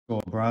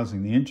So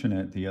browsing the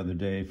internet the other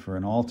day for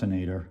an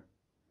alternator,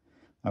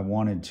 I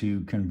wanted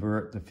to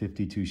convert the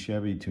 52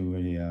 Chevy to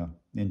a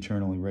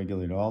internally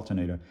regulated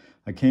alternator.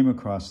 I came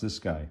across this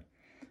guy.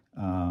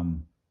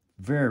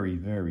 Very,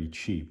 very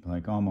cheap,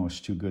 like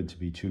almost too good to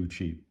be too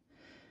cheap.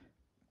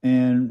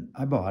 And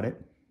I bought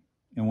it.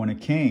 And when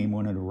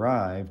it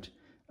arrived,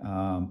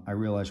 I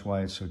realized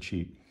why it's so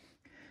cheap.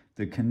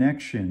 The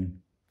connection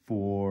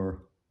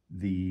for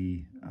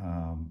the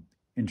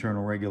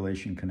internal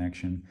regulation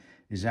connection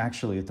is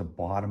actually at the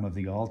bottom of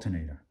the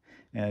alternator,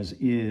 as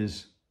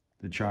is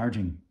the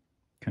charging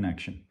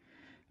connection.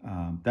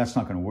 That's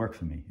not going to work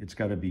for me. It's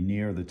got to be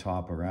near the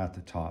top or at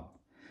the top.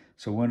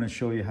 So what I'm going to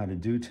show you how to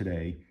do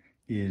today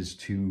is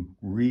to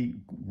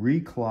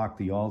reclock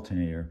the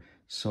alternator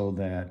so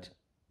that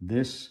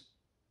this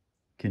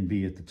can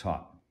be at the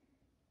top.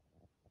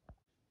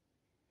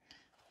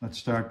 Let's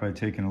start by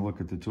taking a look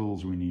at the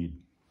tools we need.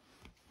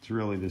 It's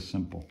really this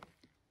simple.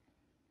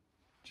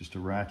 Just a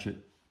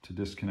ratchet to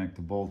disconnect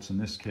the bolts. In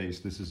this case,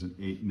 this is an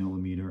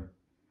 8mm.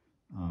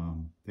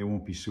 They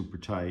won't be super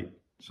tight,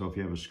 so if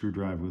you have a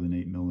screwdriver with an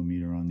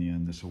 8mm on the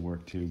end, this will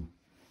work too.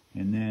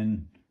 And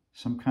then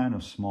some kind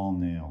of small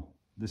nail.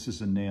 This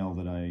is a nail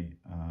that I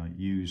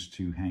use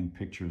to hang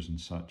pictures and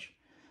such.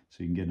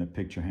 So you can get a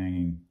picture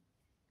hanging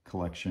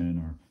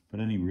collection, but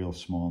any real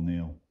small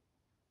nail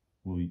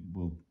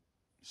will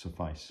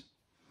suffice.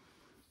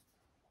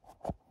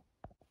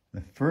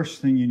 The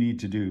first thing you need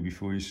to do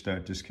before you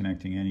start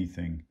disconnecting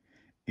anything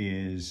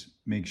is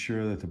make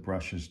sure that the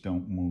brushes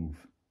don't move.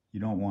 You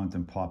don't want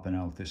them popping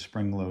out. They're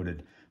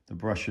spring-loaded. The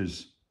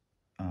brushes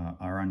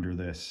are under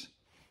this,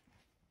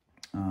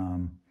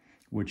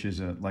 which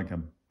is like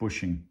a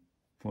bushing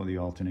for the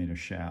alternator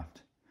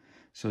shaft.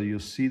 So you'll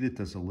see that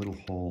there's a little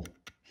hole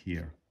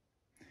here.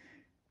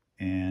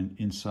 And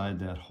inside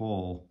that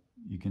hole,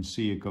 you can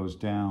see it goes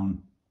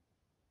down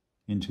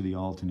into the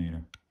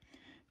alternator.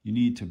 You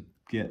need to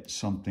get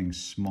something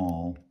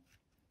small,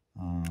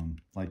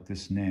 like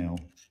this nail,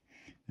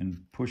 and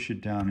push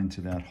it down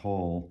into that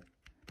hole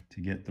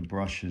to get the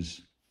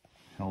brushes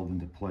held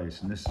into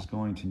place. And this is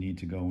going to need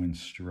to go in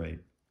straight.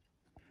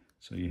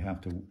 So you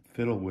have to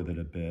fiddle with it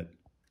a bit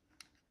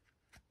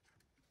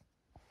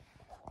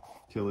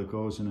till it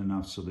goes in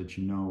enough so that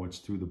you know it's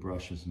through the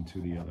brushes and to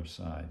the other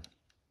side,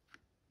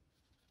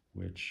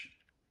 which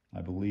I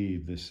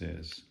believe this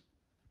is.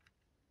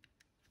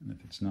 And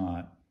if it's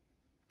not,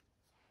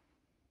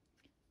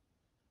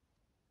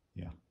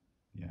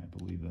 yeah, I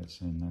believe that's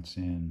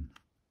in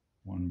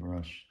one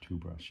brush, two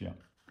brush, yeah.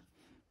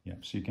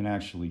 So you can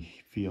actually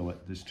feel it.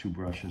 There's two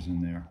brushes in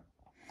there.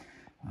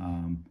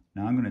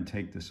 Now I'm going to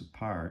take this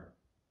apart,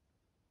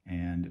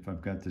 and if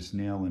I've got this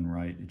nail in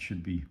right, it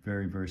should be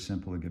very, very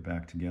simple to get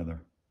back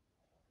together.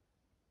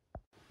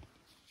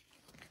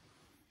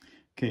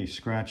 Okay,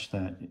 scratch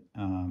that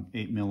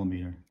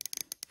 8mm.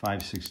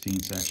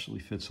 5/16 actually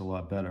fits a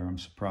lot better. I'm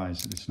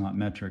surprised that it's not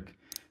metric,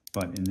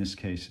 but in this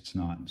case it's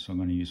not, so I'm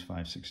going to use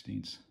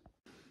 5/16.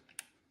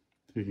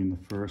 Taking the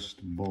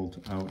first bolt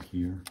out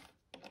here.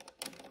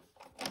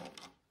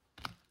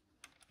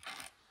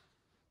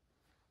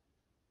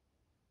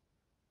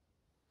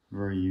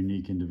 Very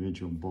unique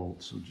individual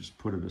bolt, so just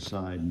put it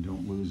aside and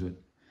don't lose it.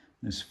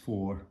 There's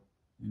 4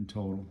 in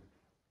total.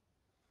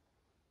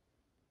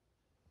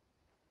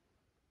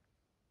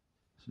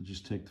 So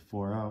just take the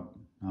 4 out.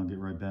 I'll get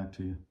right back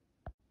to you.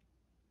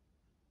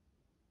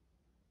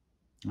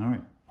 All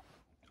right,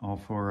 all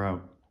 4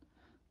 out.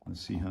 Let's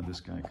see how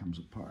this guy comes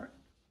apart.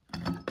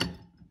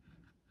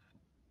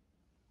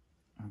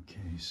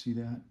 Okay, see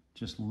that?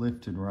 Just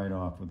lifted right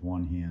off with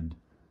one hand.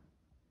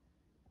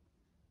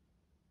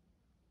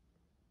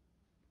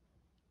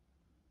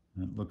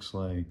 And it looks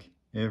like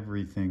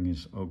everything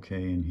is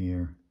okay in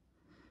here.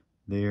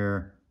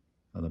 There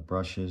are the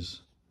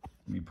brushes.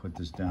 Let me put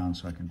this down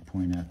so I can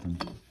point at them.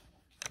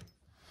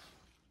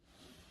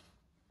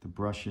 The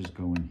brushes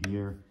go in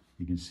here.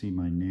 You can see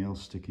my nail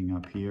sticking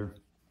up here.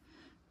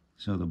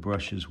 So the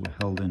brushes were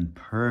held in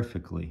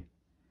perfectly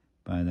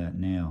by that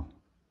nail.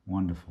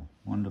 Wonderful,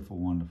 wonderful,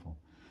 wonderful.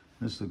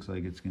 This looks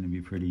like it's going to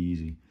be pretty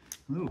easy.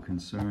 A little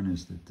concern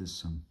is that there's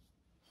some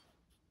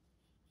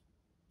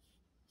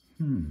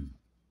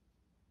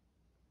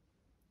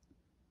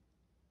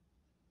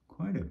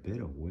quite a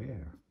bit of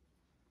wear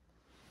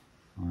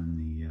on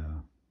the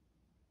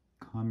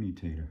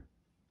commutator.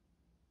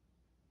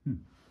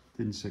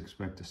 Didn't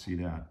expect to see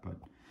that, but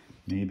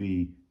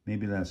maybe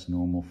that's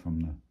normal from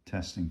the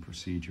testing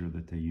procedure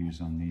that they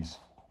use on these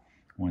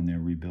when they're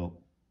rebuilt.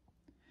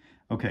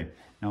 Okay,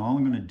 now all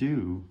I'm going to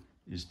do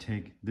is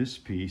take this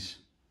piece,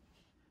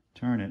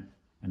 turn it,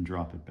 and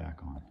drop it back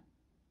on.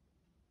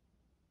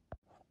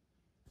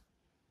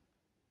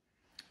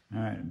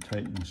 All right, I'm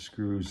tightening the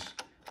screws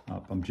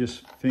up. I'm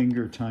just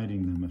finger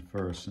tightening them at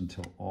first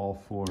until all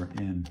 4 are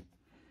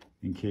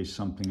in case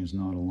something is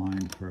not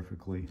aligned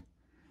perfectly.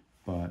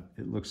 But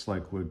it looks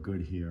like we're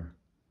good here.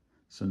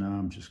 So now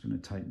I'm just going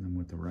to tighten them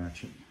with the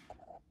ratchet.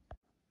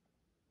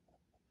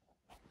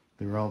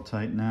 They're all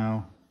tight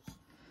now.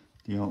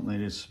 The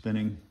alternator is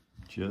spinning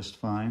just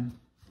fine.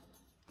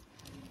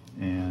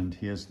 And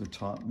here's the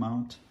top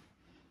mount.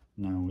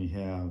 Now we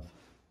have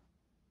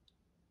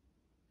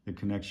the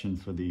connection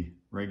for the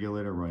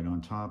regulator right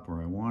on top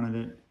where I wanted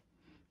it.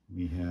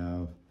 We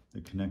have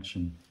the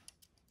connection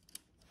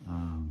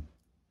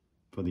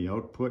for the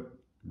output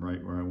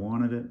right where I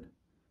wanted it.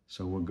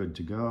 So we're good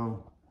to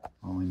go.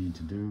 All I need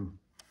to do,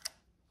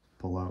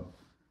 pull out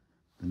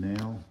the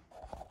nail,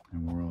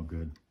 and we're all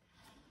good.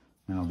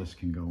 Now this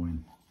can go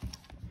in.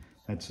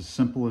 That's as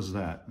simple as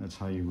that. That's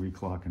how you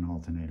reclock an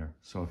alternator.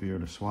 So if you're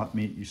at a swap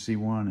meet, you see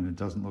one and it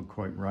doesn't look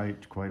quite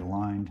right, quite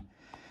aligned,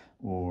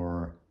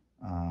 or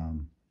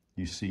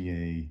you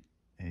see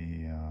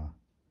a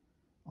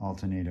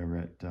alternator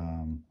at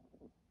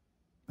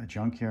a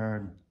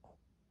junkyard,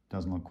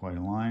 doesn't look quite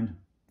aligned,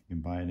 you can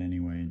buy it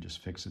anyway and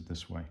just fix it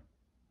this way.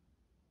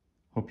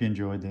 Hope you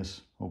enjoyed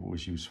this. Hope it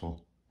was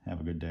useful.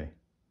 Have a good day.